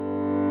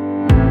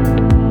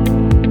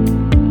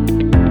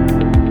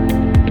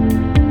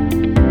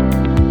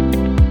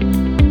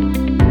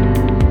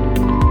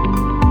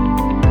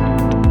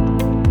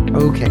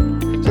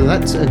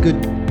that's a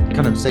good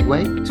kind of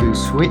segue to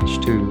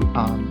switch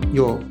to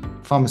your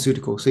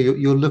pharmaceutical. So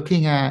you're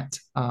looking at,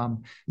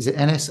 is it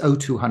NSO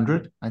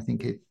 200? I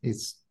think it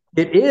is.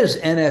 It is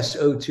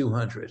NSO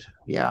 200.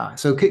 Yeah.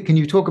 So can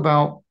you talk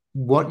about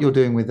what you're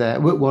doing with there,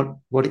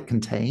 what it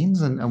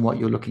contains, and what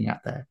you're looking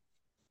at there?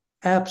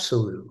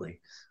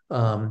 Absolutely.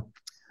 Um,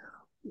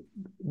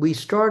 we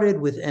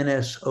started with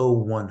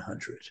NSO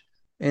 100.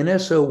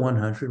 NSO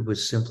 100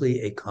 was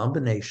simply a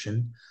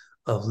combination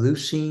of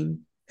leucine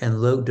and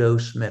low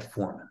dose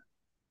metformin.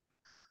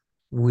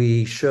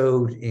 We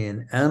showed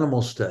in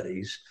animal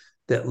studies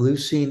that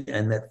leucine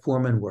and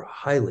metformin were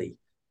highly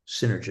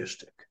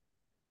synergistic.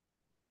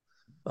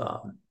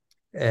 Um,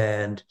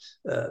 and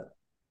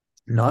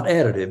not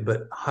additive,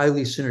 but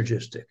highly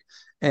synergistic.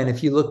 And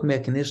if you look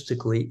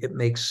mechanistically, it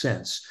makes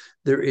sense.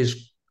 There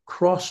is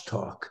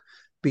crosstalk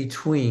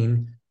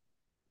between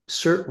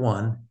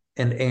SIRT1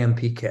 and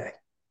AMPK.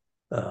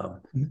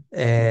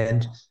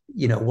 And,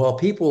 while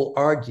people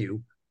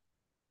argue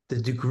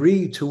the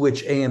degree to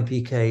which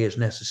AMPK is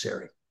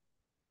necessary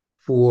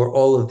for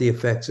all of the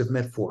effects of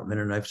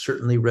metformin, and I've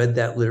certainly read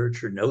that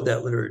literature, know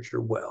that literature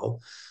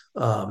well,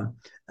 um,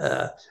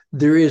 uh,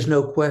 there is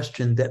no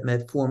question that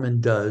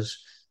metformin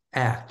does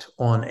act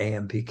on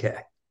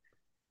AMPK.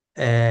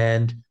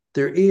 And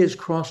there is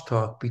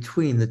crosstalk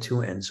between the two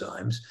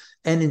enzymes,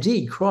 and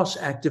indeed cross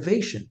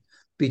activation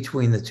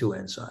between the two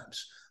enzymes.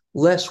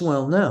 Less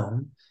well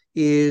known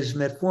is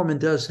metformin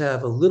does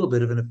have a little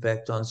bit of an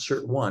effect on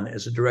SIRT1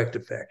 as a direct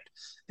effect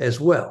as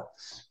well.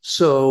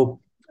 So,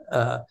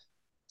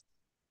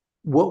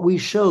 what we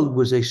showed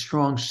was a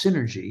strong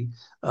synergy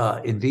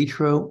in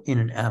vitro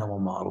in animal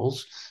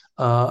models.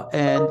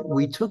 And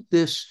we took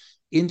this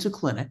into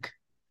clinic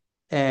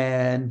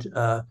and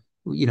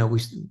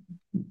we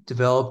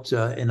developed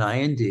an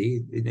IND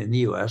in the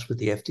US with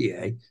the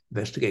FDA,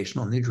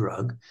 investigational new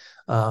drug,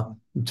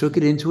 took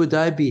it into a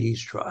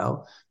diabetes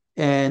trial,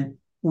 and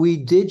we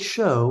did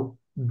show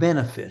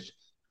benefit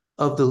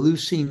of the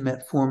leucine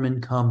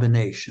metformin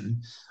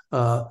combination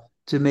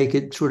to make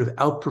it sort of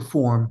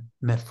outperform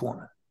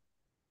metformin,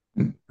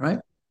 right?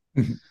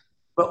 Mm-hmm.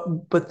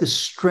 But the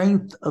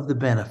strength of the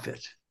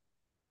benefit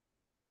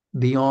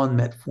beyond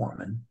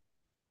metformin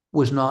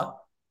was not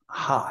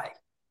high.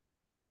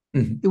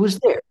 Mm-hmm. It was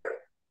there.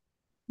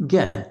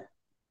 Again,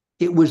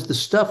 it was the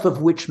stuff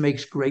of which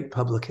makes great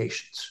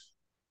publications.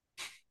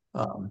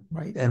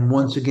 Right. And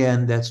once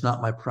again, that's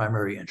not my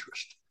primary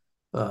interest.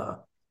 Uh,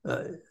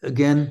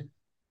 again,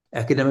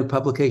 academic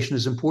publication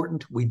is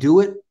important. We do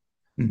it.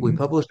 We Mm-hmm.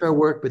 published our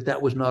work, but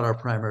that was not our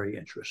primary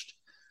interest.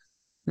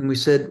 And we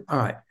said, all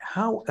right,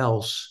 how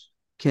else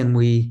can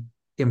we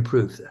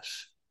improve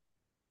this?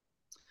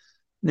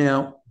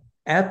 Now,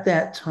 at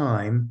that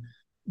time,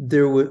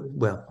 there were,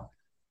 well,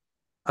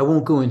 I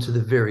won't go into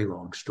the very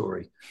long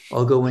story.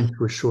 I'll go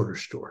into a shorter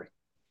story.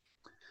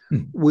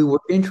 We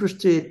were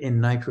interested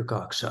in nitric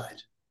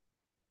oxide.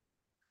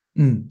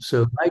 Mm-hmm.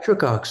 So,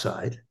 nitric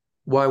oxide,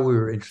 why we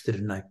were interested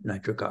in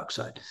nitric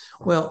oxide?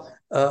 Well,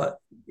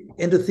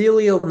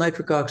 endothelial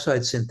nitric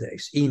oxide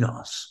synthase,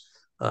 eNOS,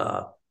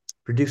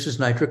 produces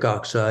nitric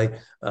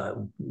oxide,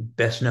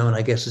 best known,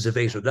 I guess, as a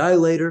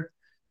vasodilator.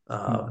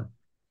 Um,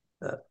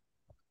 uh,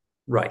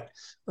 right.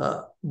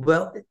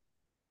 Well,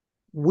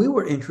 we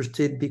were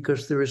interested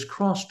because there is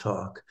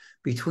crosstalk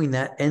between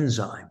that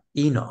enzyme,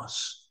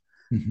 eNOS,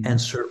 Mm-hmm. and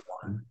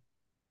SIRT1,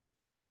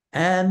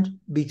 and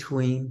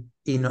between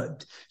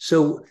eNOS.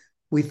 So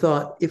we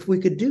thought if we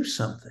could do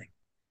something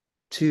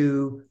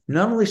to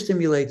not only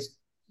stimulate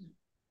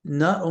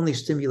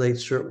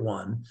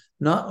SIRT1,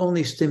 not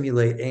only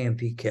stimulate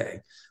AMPK,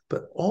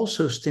 but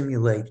also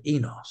stimulate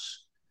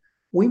eNOS,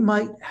 we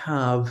might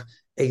have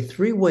a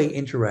three-way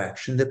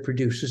interaction that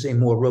produces a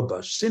more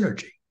robust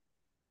synergy.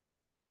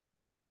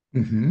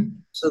 Mm-hmm.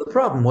 So the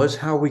problem was,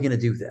 how are we going to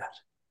do that?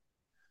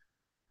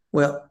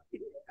 Well,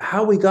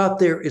 how we got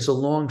there is a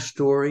long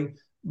story,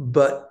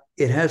 but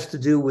it has to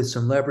do with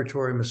some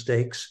laboratory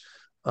mistakes.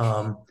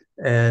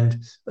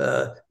 And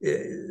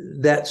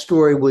that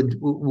story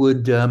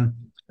would uh,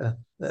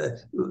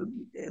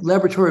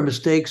 laboratory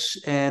mistakes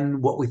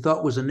and what we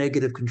thought was a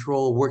negative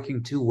control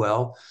working too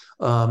well,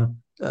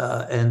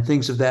 and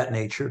things of that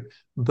nature.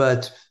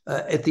 But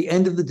at the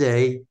end of the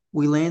day,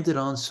 we landed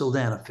on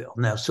sildenafil.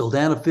 Now,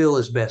 sildenafil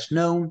is best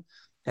known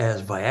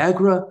as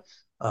Viagra.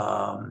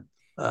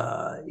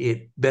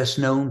 It best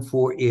known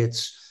for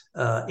its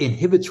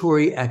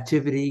inhibitory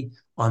activity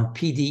on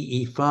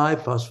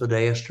PDE5,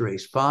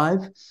 phosphodiesterase 5,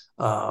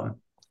 um,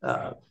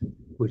 uh,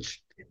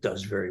 which it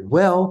does very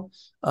well,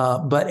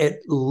 but at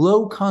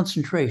low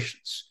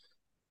concentrations.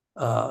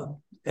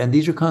 And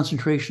these are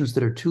concentrations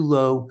that are too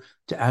low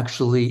to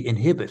actually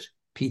inhibit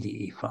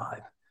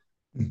PDE5.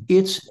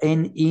 It's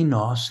an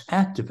eNOS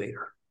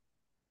activator.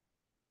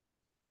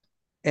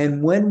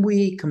 And when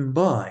we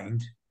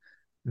combined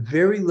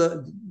very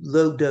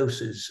low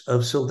doses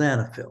of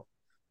sildenafil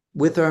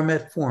with our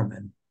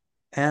metformin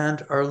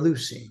and our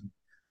leucine,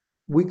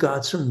 we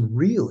got some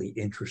really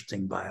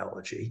interesting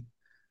biology,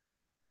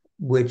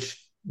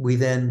 which we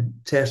then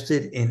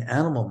tested in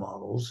animal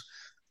models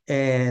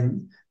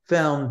and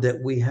found that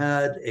we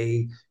had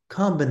a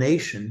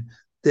combination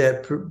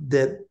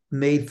that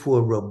made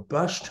for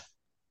robust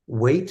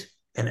weight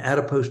and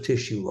adipose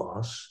tissue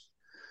loss,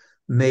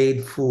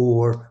 made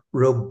for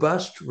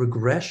robust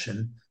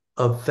regression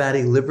of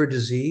fatty liver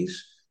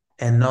disease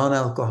and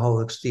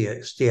non-alcoholic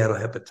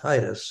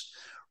steatohepatitis,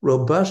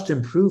 robust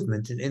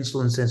improvement in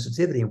insulin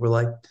sensitivity. And we're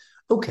like,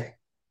 okay,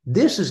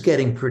 this is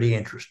getting pretty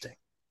interesting.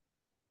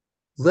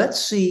 Let's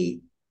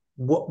see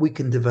what we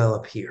can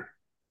develop here.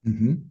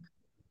 Mm-hmm.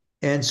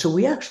 And so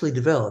we actually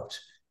developed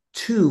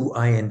two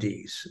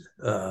INDs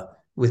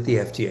with the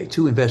FDA,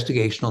 two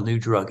investigational new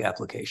drug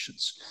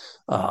applications.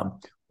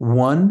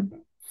 One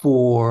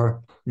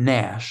for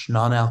NASH,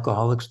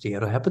 non-alcoholic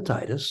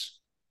steatohepatitis,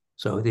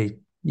 so the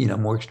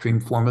more extreme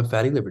form of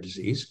fatty liver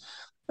disease,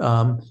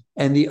 and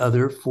the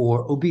other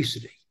for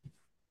obesity.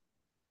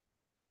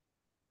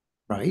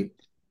 Right.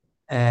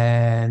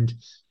 And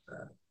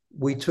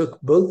we took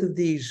both of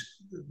these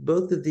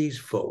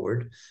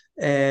forward,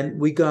 and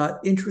we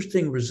got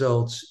interesting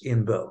results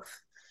in both.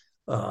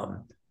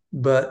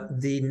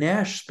 But the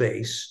NASH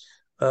space,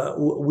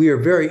 we are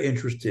very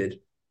interested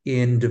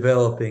in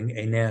developing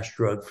a NASH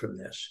drug from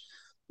this.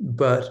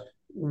 But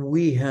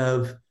we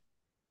have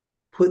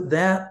put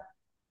that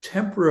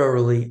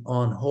temporarily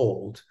on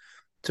hold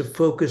to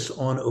focus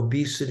on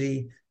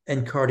obesity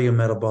and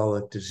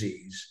cardiometabolic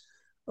disease.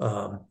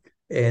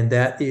 And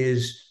that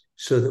is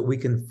so that we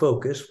can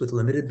focus with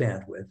limited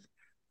bandwidth,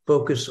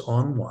 focus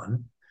on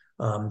one.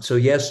 So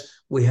yes,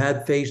 we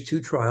had phase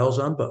 2 trials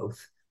on both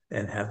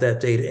and have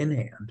that data in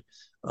hand.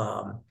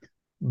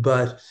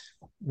 But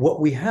what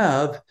we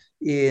have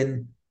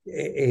in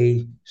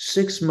a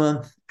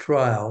 6-month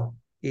trial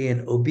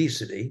in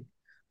obesity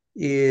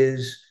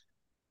is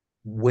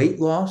weight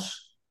loss.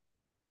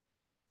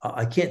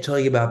 I can't tell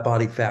you about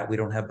body fat. We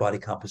don't have body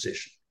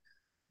composition.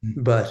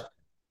 Mm-hmm. But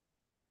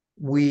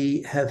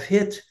we have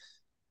hit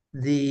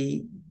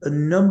a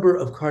number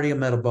of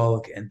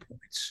cardiometabolic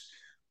endpoints.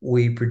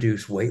 We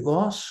produce weight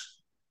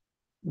loss.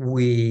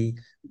 We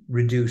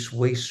reduce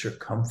waist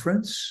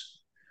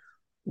circumference.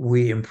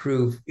 We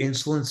improve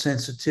insulin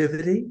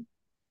sensitivity.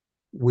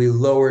 We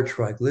lower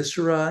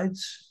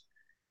triglycerides.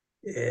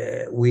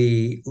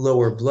 We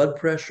lower blood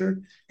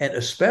pressure, and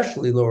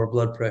especially lower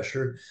blood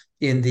pressure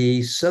in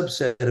the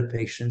subset of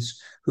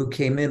patients who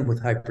came in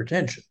with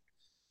hypertension.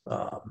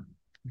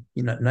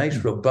 Nice,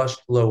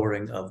 robust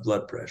lowering of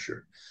blood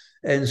pressure.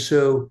 And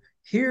so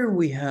here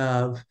we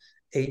have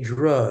a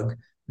drug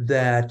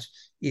that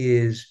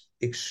is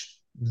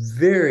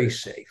very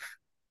safe.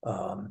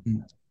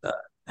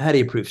 How do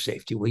you prove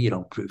safety? Well, you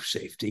don't prove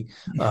safety,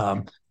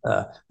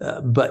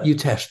 but you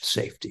test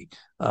safety.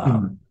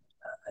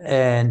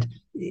 And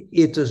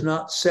it does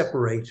not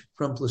separate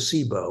from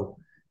placebo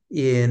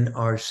in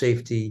our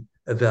safety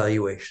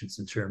evaluations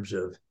in terms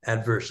of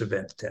adverse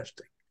event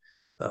testing.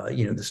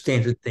 The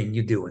standard thing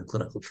you do in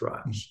clinical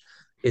trials.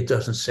 It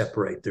doesn't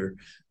separate.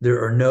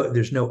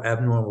 There's no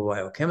abnormal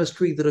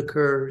biochemistry that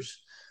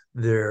occurs.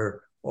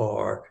 There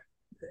are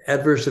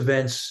adverse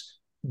events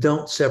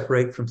don't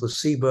separate from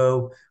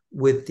placebo,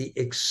 with the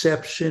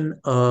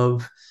exception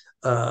of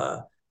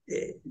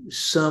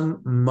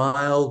some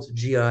mild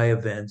GI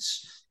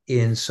events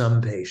in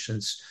some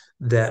patients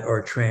that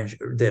are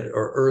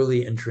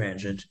early and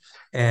transient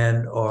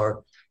and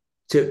are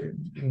to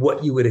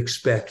what you would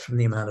expect from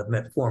the amount of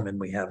metformin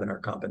we have in our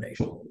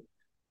combination.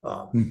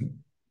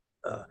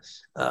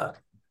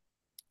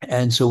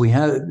 And so we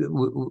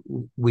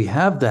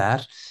have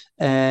that,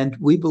 and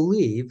we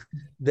believe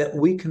that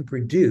we can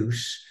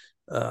produce.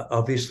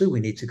 Obviously, we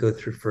need to go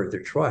through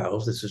further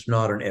trials. This is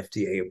not an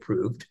FDA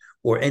approved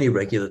or any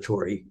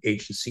regulatory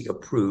agency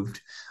approved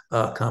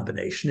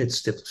combination. It's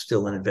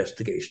still an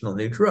investigational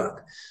new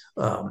drug.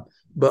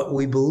 But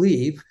we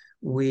believe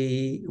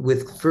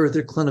with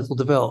further clinical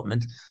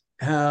development,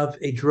 have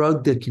a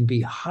drug that can be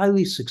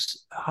highly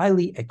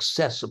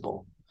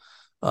accessible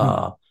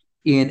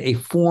in a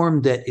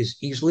form that is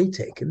easily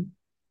taken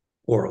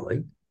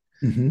orally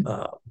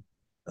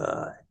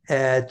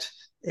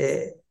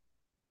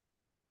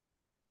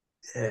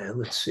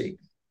let's see.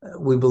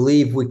 We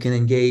believe we can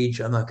engage.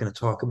 I'm not going to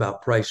talk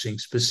about pricing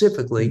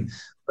specifically,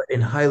 but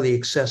in highly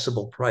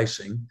accessible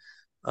pricing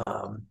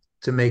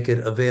to make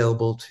it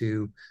available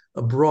to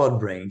a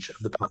broad range of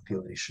the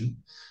population,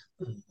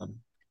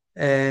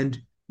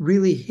 and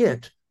really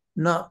hit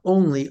not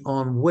only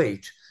on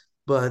weight,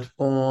 but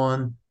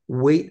on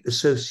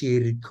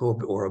weight-associated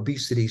or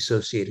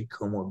obesity-associated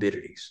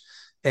comorbidities,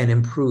 and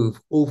improve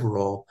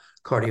overall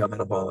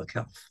cardiometabolic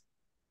health.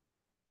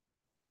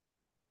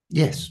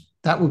 Yes,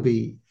 that would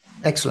be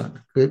excellent,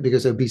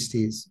 because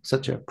obesity is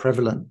such a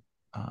prevalent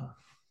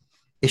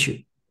issue,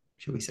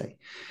 shall we say?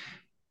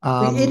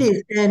 It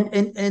is,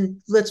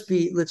 and let's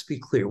be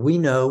clear. We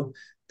know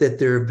that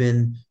there have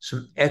been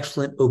some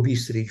excellent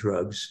obesity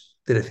drugs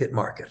that have hit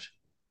market.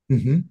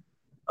 When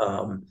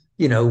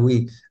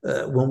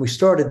we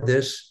started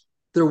this,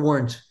 there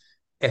weren't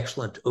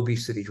excellent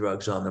obesity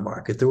drugs on the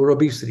market. There were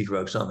obesity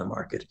drugs on the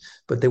market,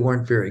 but they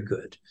weren't very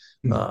good.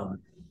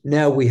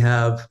 Now we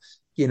have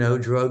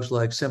drugs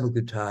like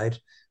semaglutide,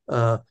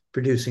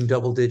 producing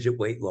double-digit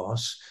weight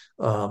loss,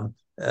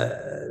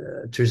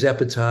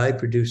 tirzepatide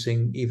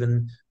producing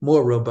even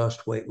more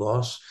robust weight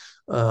loss,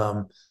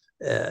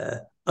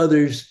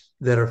 others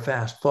that are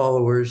fast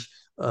followers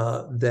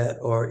that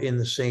are in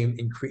the same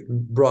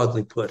incretin,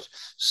 broadly put,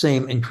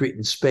 same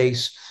incretin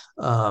space,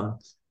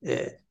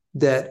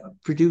 that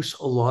produce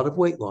a lot of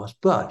weight loss,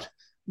 but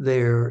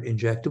they're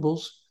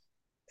injectables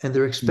and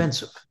they're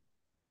expensive.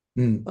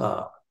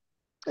 Mm.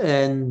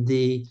 And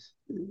the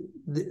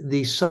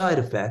side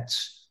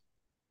effects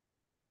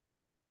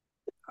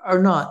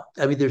are not,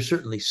 I mean, they're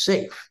certainly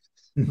safe,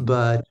 Mm.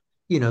 but,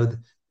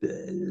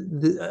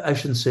 I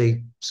shouldn't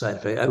say side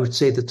effect. I would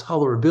say the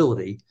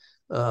tolerability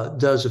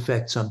does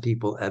affect some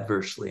people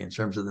adversely in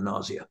terms of the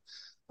nausea.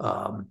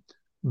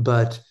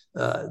 But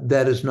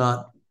that is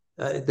not,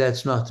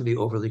 that's not to be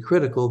overly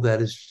critical.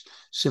 That is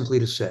simply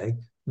to say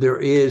there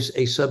is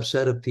a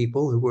subset of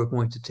people who are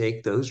going to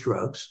take those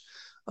drugs.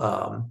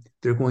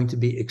 They're going to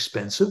be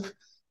expensive.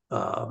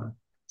 Um,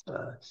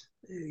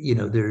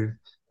 they're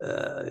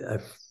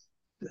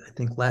I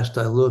think last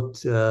I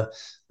looked, in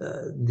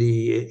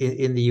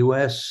the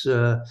U.S.,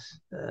 the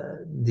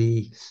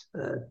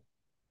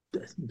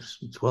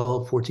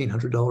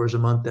 $1,200-$1,400 a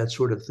month, that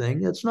sort of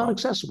thing. It's not Wow.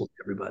 accessible to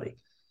everybody.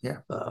 Yeah.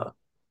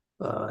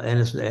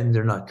 And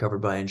they're not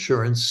covered by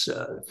insurance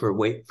for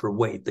weight.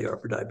 They are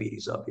for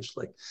diabetes,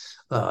 obviously,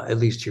 at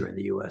least here in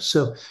the U.S.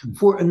 So, Mm.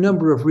 for a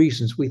number of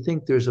reasons, we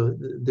think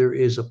there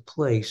is a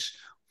place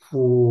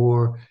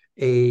for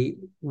a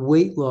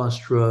weight loss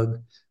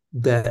drug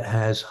that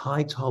has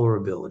high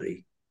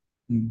tolerability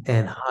Mm.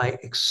 and high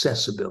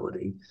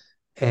accessibility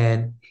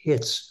and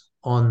hits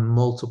on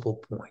multiple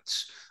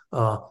points,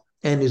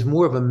 and is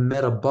more of a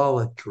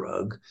metabolic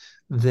drug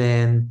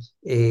than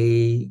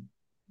a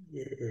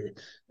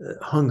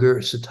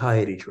hunger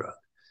satiety drug.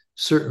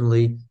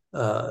 Certainly,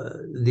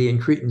 the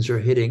incretins are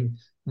hitting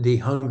the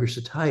hunger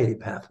satiety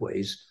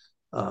pathways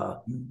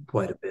Mm.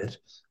 quite a bit.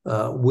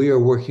 We are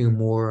working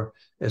more,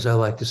 as I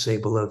like to say,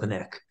 below the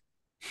neck.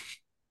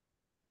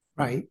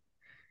 Right.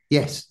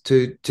 Yes,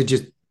 to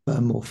just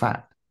burn more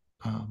fat.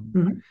 Um,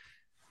 Mhm.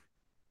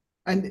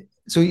 and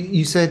so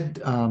you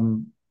said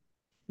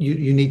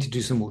you need to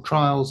do some more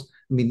trials.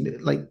 I mean,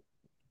 like,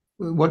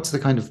 what's the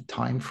kind of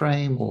time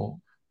frame or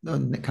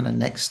the kind of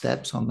next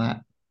steps on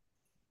that?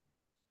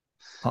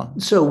 On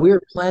So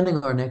we're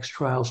planning our next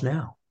trials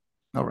now.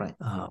 all right.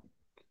 Uh,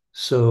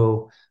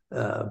 so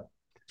uh,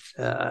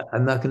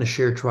 I'm not going to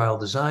share trial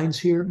designs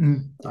here,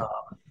 Mm. Yeah.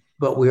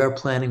 but we are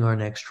planning our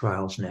next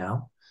trials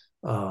now.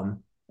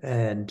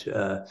 And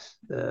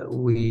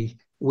we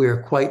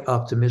are quite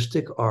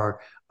optimistic.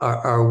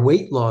 Our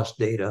weight loss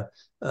data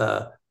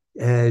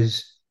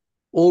has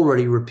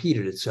already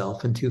repeated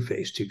itself in 2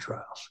 phase 2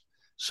 trials.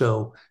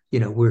 So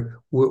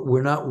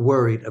we're not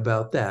worried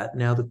about that.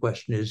 Now the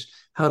question is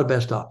how to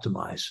best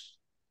optimize.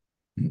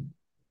 Mm.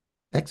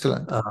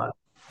 Excellent. Uh,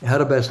 how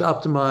to best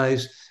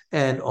optimize,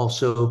 and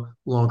also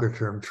longer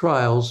term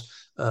trials.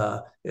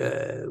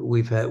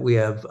 We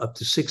have up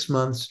to 6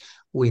 months.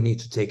 We need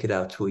to take it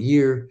out to a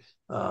year,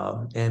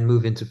 and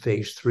move into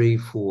phase 3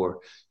 for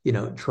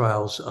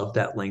trials of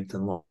that length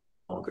and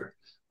longer.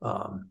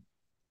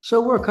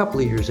 So we're a couple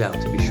of years out,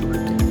 to be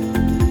sure.